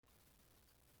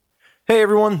Hey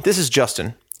everyone, this is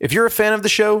Justin. If you're a fan of the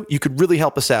show, you could really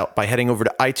help us out by heading over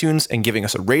to iTunes and giving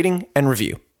us a rating and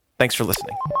review. Thanks for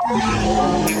listening.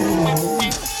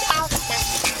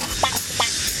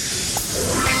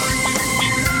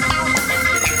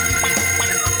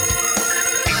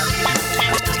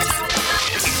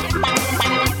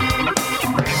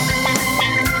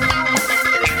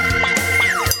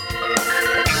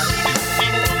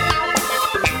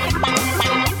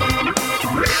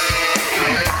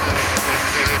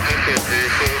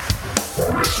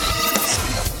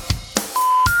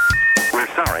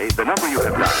 The number you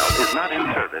have dialed is not in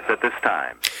service at this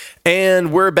time.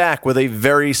 And we're back with a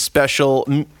very special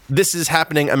This Is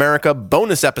Happening America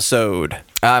bonus episode.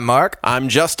 I'm Mark. I'm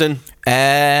Justin.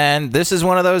 And this is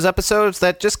one of those episodes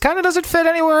that just kind of doesn't fit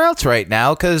anywhere else right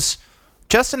now because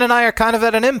Justin and I are kind of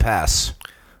at an impasse.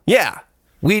 Yeah.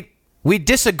 We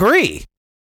disagree.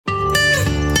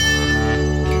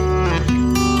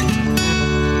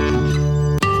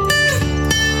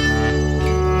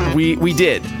 We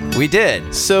did. We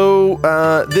did. So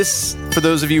this, for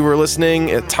those of you who are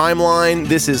listening, a timeline,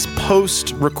 this is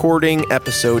post-recording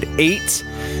episode 8.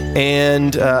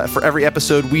 And for every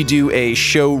episode, we do a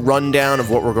show rundown of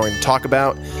what we're going to talk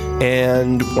about.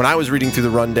 And when I was reading through the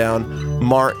rundown,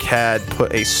 Mark had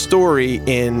put a story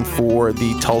in for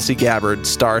the Tulsi Gabbard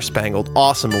Star Spangled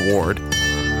Awesome Award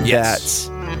Yes.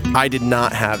 that I did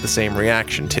not have the same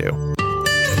reaction to.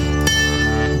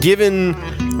 Given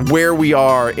where we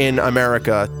are in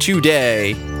America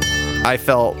today, I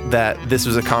felt that this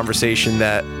was a conversation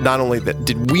that not only that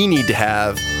did we need to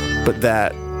have, but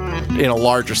that in a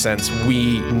larger sense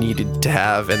we needed to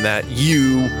have, and that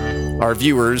you, our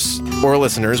viewers or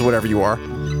listeners, whatever you are,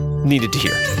 needed to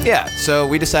hear. Yeah, so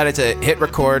we decided to hit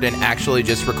record and actually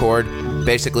just record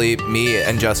basically me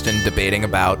and Justin debating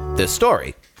about this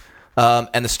story.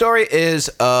 And the story is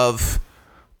of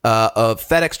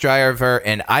FedEx driver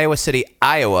in Iowa City,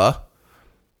 Iowa,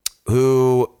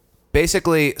 who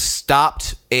basically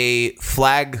stopped a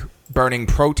flag burning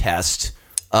protest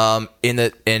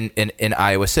in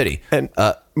Iowa City. And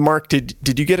Mark,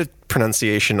 did you get a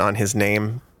pronunciation on his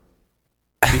name?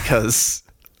 Because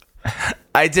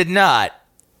I did not.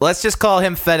 Let's just call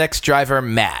him FedEx driver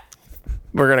Matt.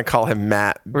 we're gonna call him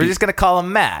Matt. We're just gonna call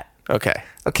him Matt. Okay.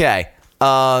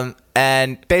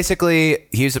 And basically,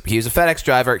 he's a FedEx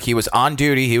driver. He was on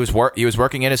duty. He was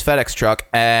working in his FedEx truck,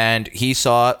 and he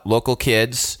saw local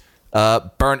kids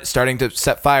starting to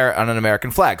set fire on an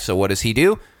American flag. So what does he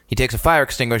do? He takes a fire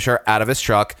extinguisher out of his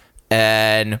truck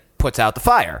and puts out the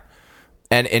fire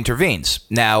and intervenes.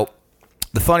 Now,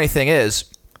 the funny thing is,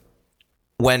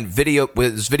 when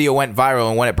this video went viral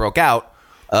and when it broke out,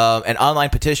 an online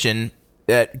petition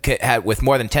that had with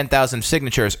more than 10,000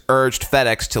 signatures urged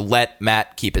FedEx to let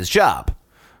Matt keep his job.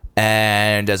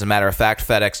 And as a matter of fact,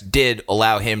 FedEx did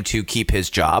allow him to keep his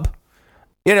job.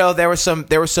 You know, there was some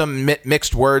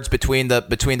mixed words between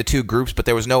the two groups, but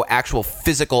there was no actual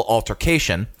physical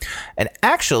altercation. And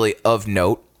actually, of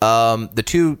note, the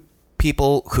two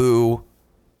people who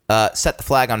set the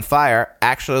flag on fire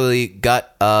actually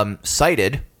got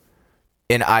cited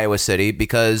in Iowa City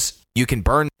because you can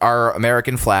burn our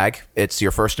American flag. It's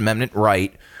your First Amendment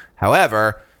right.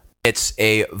 However, it's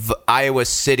a Iowa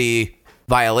City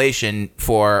violation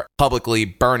for publicly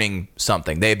burning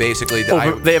something. They basically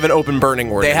They have an open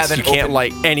burning ordinance. They have You can't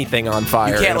light anything on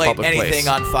fire. You can't in a light public anything place.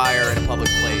 on fire in a public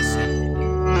place.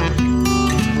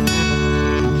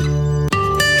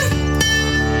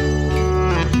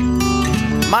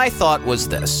 My thought was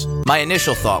this. My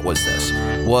initial thought was this.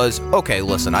 Okay,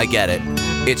 listen, I get it.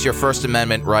 It's your First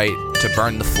Amendment right to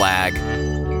burn the flag.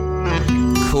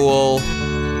 Cool.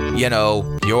 You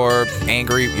know, you're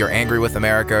angry with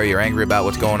America, you're angry about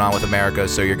what's going on with America,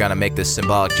 so you're going to make this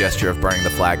symbolic gesture of burning the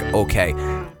flag. Okay.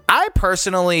 I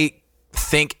personally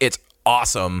think it's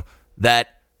awesome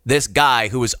that this guy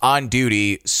who was on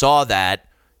duty saw that,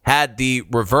 had the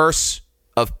reverse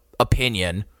of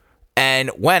opinion,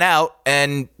 and went out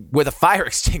and with a fire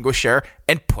extinguisher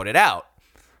and put it out.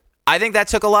 I think that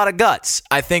took a lot of guts.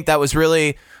 I think that was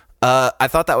really I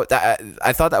thought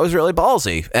that was really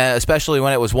ballsy, especially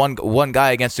when it was one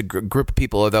guy against a group of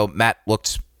people. Although Matt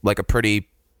looked like a pretty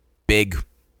big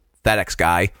FedEx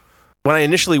guy. When I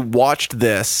initially watched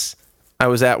this, I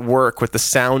was at work with the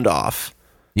sound off,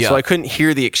 so I couldn't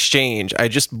hear the exchange. I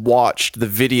just watched the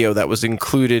video that was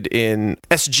included in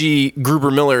SG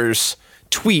Gruber Miller's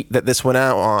tweet that this went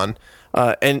out on.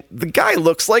 And the guy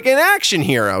looks like an action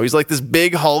hero. He's like this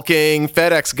big hulking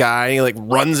FedEx guy. And he like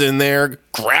runs in there,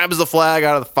 grabs the flag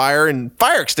out of the fire, and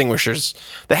fire extinguishers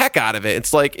the heck out of it.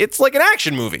 It's like an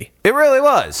action movie. It really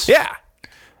was. Yeah.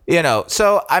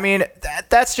 So, I mean,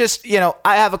 that's just,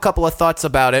 I have a couple of thoughts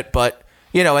about it, but,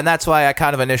 and that's why I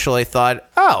kind of initially thought,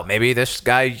 oh, maybe this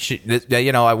guy should,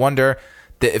 I wonder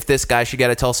if this guy should get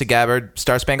a Tulsi Gabbard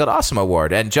Star Spangled Awesome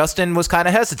Award. And Justin was kind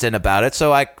of hesitant about it,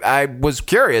 so I was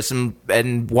curious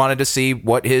and wanted to see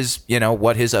what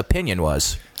his opinion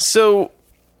was. So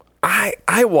I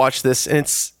watched this, and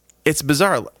it's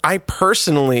bizarre. I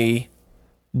personally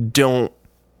don't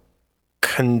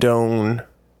condone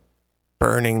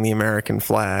burning the American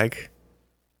flag.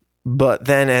 But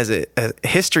then as a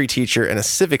history teacher and a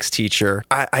civics teacher,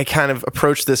 I kind of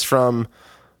approached this from,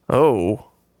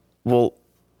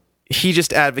 he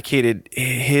just advocated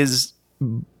his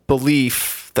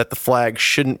belief that the flag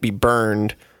shouldn't be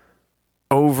burned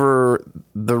over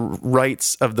the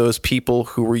rights of those people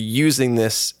who were using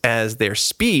this as their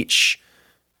speech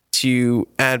to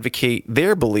advocate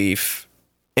their belief.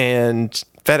 And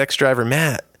FedEx driver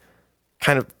Matt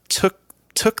kind of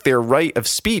took their right of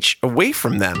speech away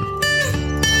from them.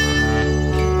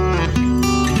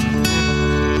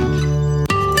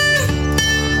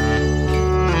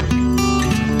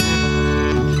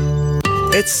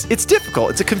 It's difficult.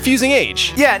 It's a confusing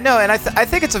age. Yeah, no, and I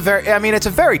think it's a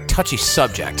very touchy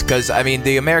subject because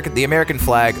the American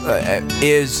flag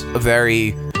is a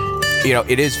very,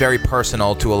 it is very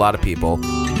personal to a lot of people.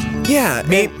 Yeah,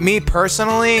 me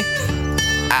personally,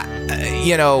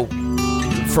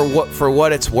 for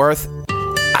what it's worth,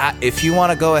 if you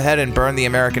want to go ahead and burn the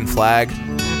American flag,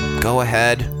 go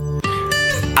ahead.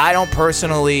 I don't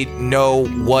personally know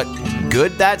what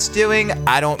good that's doing.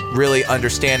 I don't really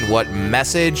understand what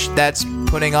message that's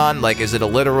putting on. Like, is it a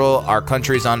literal, our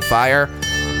country's on fire?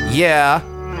 Yeah,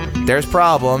 there's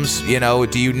problems.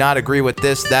 Do you not agree with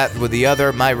this, that, with the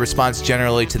other? My response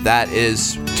generally to that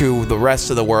is, to the rest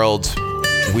of the world,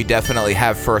 we definitely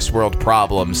have first world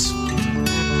problems.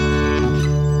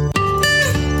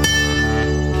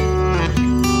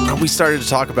 We started to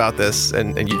talk about this,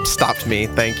 and you stopped me.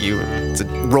 Thank you. It's a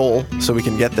roll so we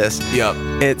can get this. Yep.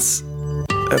 It's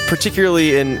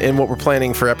particularly in what we're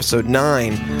planning for episode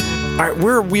 9.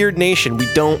 We're a weird nation.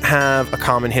 We don't have a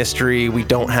common history. We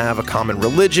don't have a common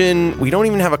religion. We don't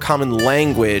even have a common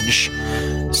language.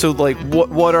 So, like,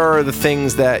 what are the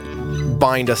things that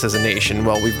bind us as a nation?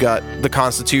 Well, we've got the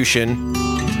Constitution,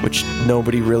 which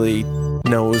nobody really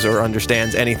knows or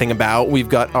understands anything about. We've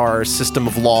got our system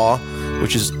of law,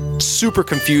 which is super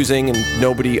confusing and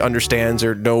nobody understands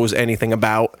or knows anything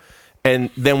about. And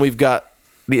then we've got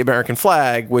the American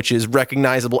flag, which is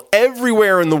recognizable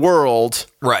everywhere in the world.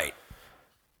 Right.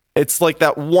 It's like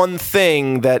that one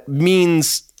thing that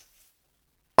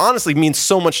honestly means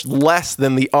so much less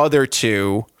than the other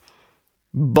two,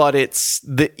 but it's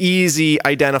the easy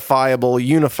identifiable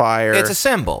unifier. It's a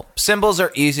symbol. Symbols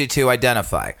are easy to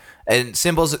identify. And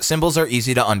symbols are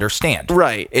easy to understand.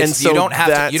 Right. And so you don't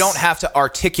have to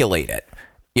articulate it.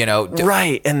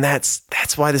 Right. And that's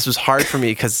why this was hard for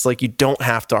me, because it's like you don't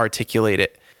have to articulate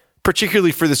it.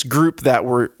 Particularly for this group that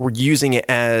were using it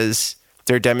as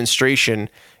their demonstration,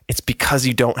 it's because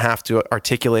you don't have to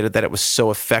articulate it that it was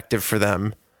so effective for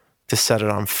them to set it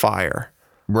on fire.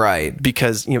 Right.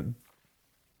 Because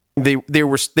they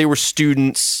were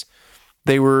students,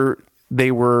 they were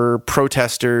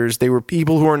protesters, they were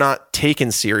people who are not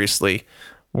taken seriously.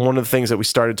 One of the things that we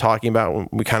started talking about when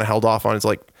we kind of held off on is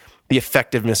like the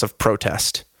effectiveness of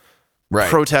protest. Right.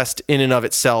 Protest in and of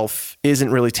itself isn't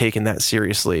really taken that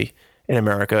seriously in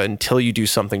America until you do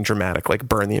something dramatic like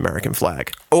burn the American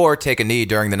flag. Or take a knee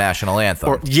during the national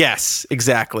anthem. Yes,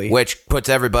 exactly. Which puts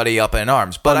everybody up in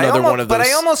arms. But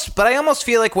I almost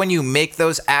feel like when you make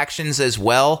those actions as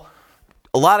well,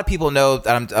 a lot of people know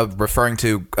that I'm referring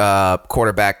to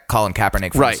quarterback Colin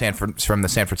Kaepernick from the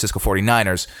San Francisco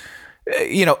 49ers.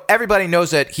 Everybody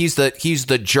knows that he's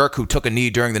the jerk who took a knee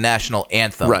during the national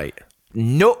anthem. Right.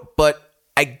 No, but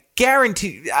I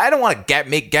guarantee, I don't want to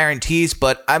make guarantees,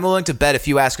 but I'm willing to bet if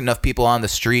you ask enough people on the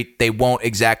street, they won't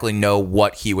exactly know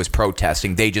what he was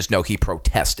protesting. They just know he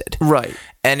protested. Right.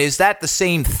 And is that the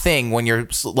same thing when you're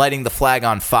lighting the flag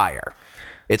on fire?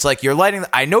 It's like you're lighting,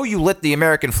 I know you lit the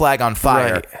American flag on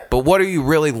fire, right, but what are you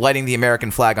really lighting the American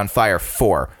flag on fire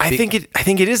for? I think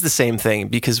it is the same thing,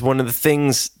 because one of the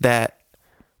things that,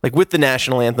 like with the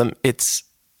national anthem, it's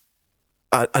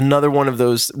another one of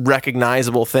those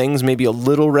recognizable things, maybe a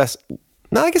little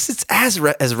I guess it's as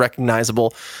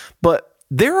recognizable, but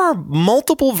there are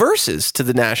multiple verses to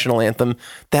the national anthem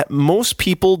that most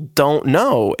people don't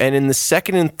know. And in the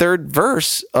second and third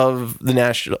verse of the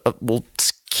national,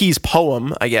 Key's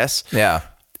poem, I guess. Yeah.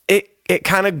 It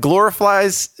kind of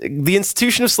glorifies the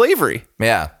institution of slavery.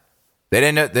 Yeah. They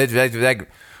didn't know.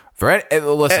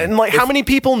 Listen, And like, how many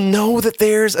people know that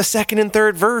there's a second and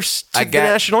third verse to the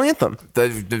national anthem?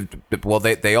 Well,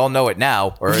 they all know it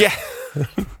now. Or, Yeah.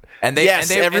 And they, yes,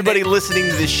 and they, everybody and they, listening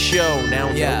to this show now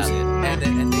knows it. And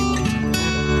they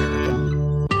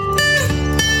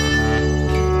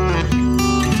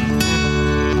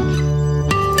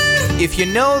if you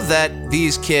know that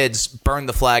these kids burn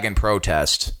the flag in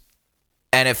protest,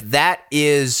 and if that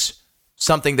is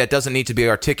something that doesn't need to be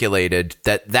articulated,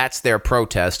 that's their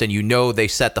protest, and you know they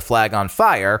set the flag on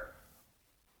fire,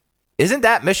 isn't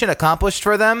that mission accomplished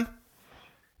for them?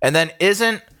 And then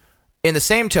isn't, in the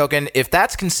same token, if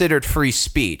that's considered free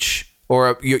speech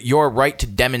or your right to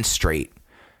demonstrate,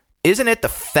 isn't it the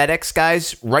FedEx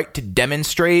guy's right to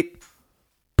demonstrate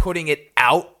putting it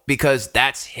out because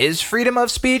that's his freedom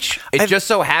of speech? It just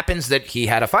so happens that he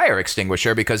had a fire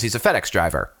extinguisher because he's a FedEx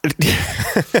driver.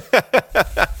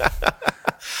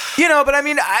 But I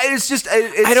mean, it's just,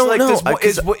 I don't know.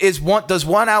 Does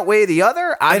one outweigh the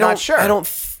other? I'm not sure.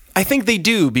 I think they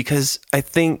do, because I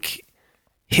think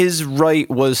his right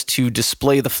was to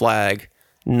display the flag,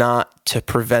 not to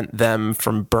prevent them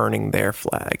from burning their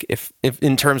flag. If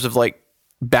in terms of like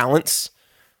balance.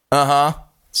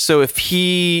 So if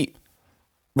he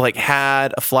like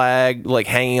had a flag like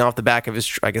hanging off the back of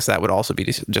his, I guess that would also be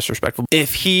disrespectful.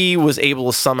 If he was able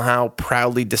to somehow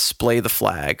proudly display the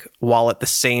flag while at the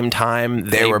same time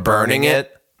they were burning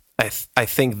it, I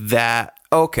think that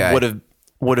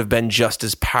would have been just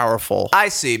as powerful. I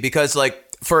see, because like,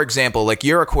 for example, like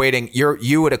you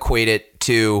would equate it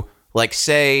to like,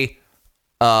 say,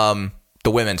 the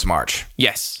Women's March.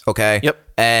 Yes. Okay. Yep.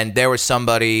 And there was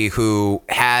somebody who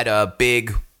had a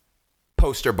big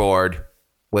poster board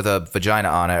with a vagina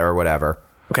on it or whatever.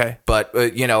 Okay. But,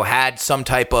 had some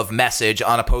type of message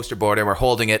on a poster board and were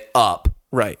holding it up.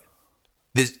 Right.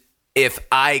 If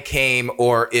I came,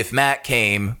 or if Matt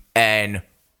came and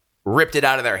ripped it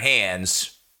out of their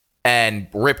hands and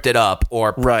ripped it up,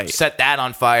 or set that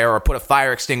on fire, or put a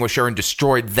fire extinguisher and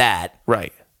destroyed that.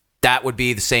 Right. That would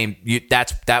be the same.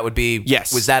 That would be.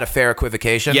 Yes. Was that a fair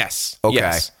equivocation? Yes. Okay.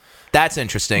 Yes. That's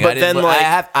interesting. But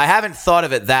I haven't thought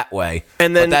of it that way.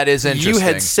 And then but that is interesting. You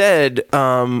had said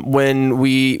when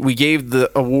we gave the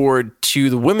award to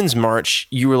the Women's March,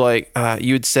 you were like,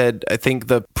 you had said, I think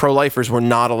the pro-lifers were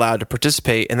not allowed to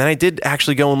participate. And then I did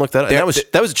actually go and look that up.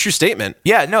 That was a true statement.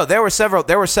 Yeah, no, there were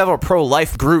several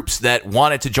pro-life groups that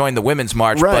wanted to join the Women's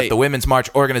March, but the Women's March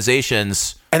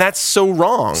organizations, and that's so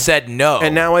wrong, said no.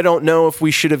 And now I don't know if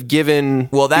we should have given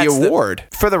the award.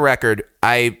 For the record,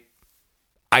 I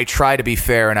try to be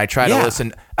fair, and I try to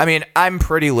listen. I mean, I'm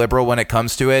pretty liberal when it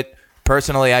comes to it.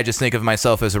 Personally, I just think of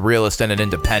myself as a realist and an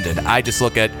independent. I just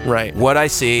look at what I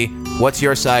see, what's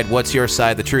your side,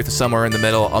 the truth is somewhere in the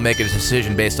middle. I'll make a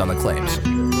decision based on the claims.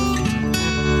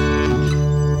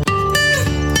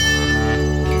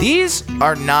 These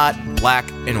are not black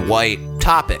and white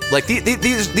topics. Like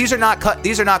these are not cut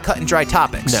and dry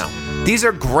topics. No. These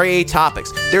are gray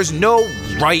topics. There's no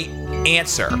right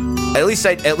answer. At least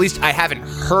I haven't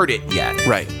heard it yet.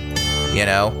 Right.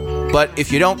 But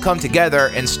if you don't come together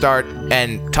and start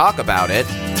and talk about it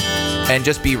and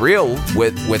just be real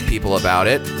with people about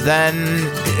it, then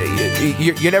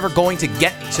you're never going to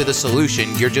get to the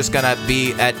solution. You're just going to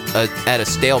be at a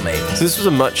stalemate. So this was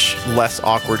a much less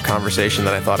awkward conversation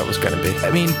than I thought it was going to be.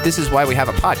 I mean, this is why we have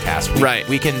a podcast.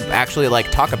 We can actually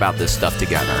talk about this stuff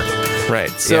together.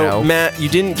 Right. So, Matt, you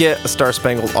didn't get a Star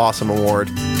Spangled Awesome Award,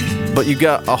 but you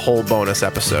got a whole bonus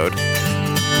episode.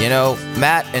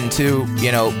 Matt, and to,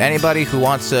 anybody who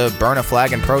wants to burn a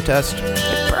flag in protest,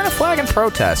 burn a flag in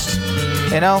protest.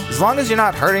 As long as you're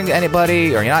not hurting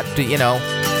anybody, or you're not,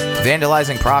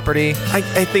 vandalizing property. I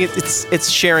think it's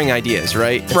sharing ideas,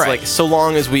 right? It's like, so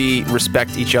long as we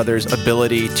respect each other's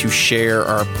ability to share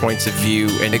our points of view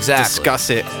and discuss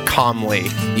it calmly.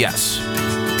 Yes.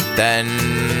 Then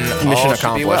mission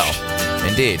accomplished. Well.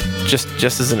 Indeed.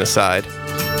 Just as an aside,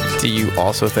 do you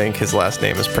also think his last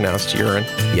name is pronounced urine?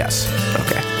 Yes.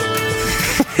 Okay.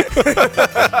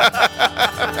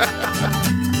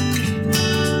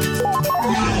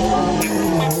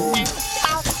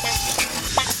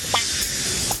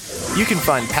 You can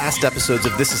find past episodes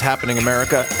of This Is Happening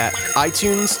America at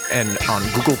iTunes and on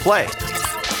Google Play.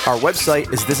 Our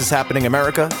website is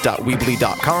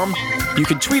thishishappeningamerica.weebly.com. You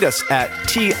can tweet us at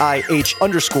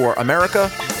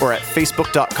TIH_America or at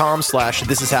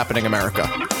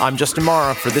Facebook.com/ThisIsHappeningAmerica. I'm Justin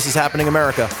Mara for This Is Happening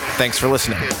America. Thanks for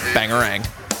listening. Bangarang.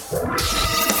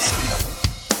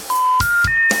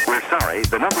 We're sorry,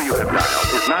 the number you have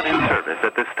dialed is not in service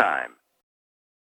at this time.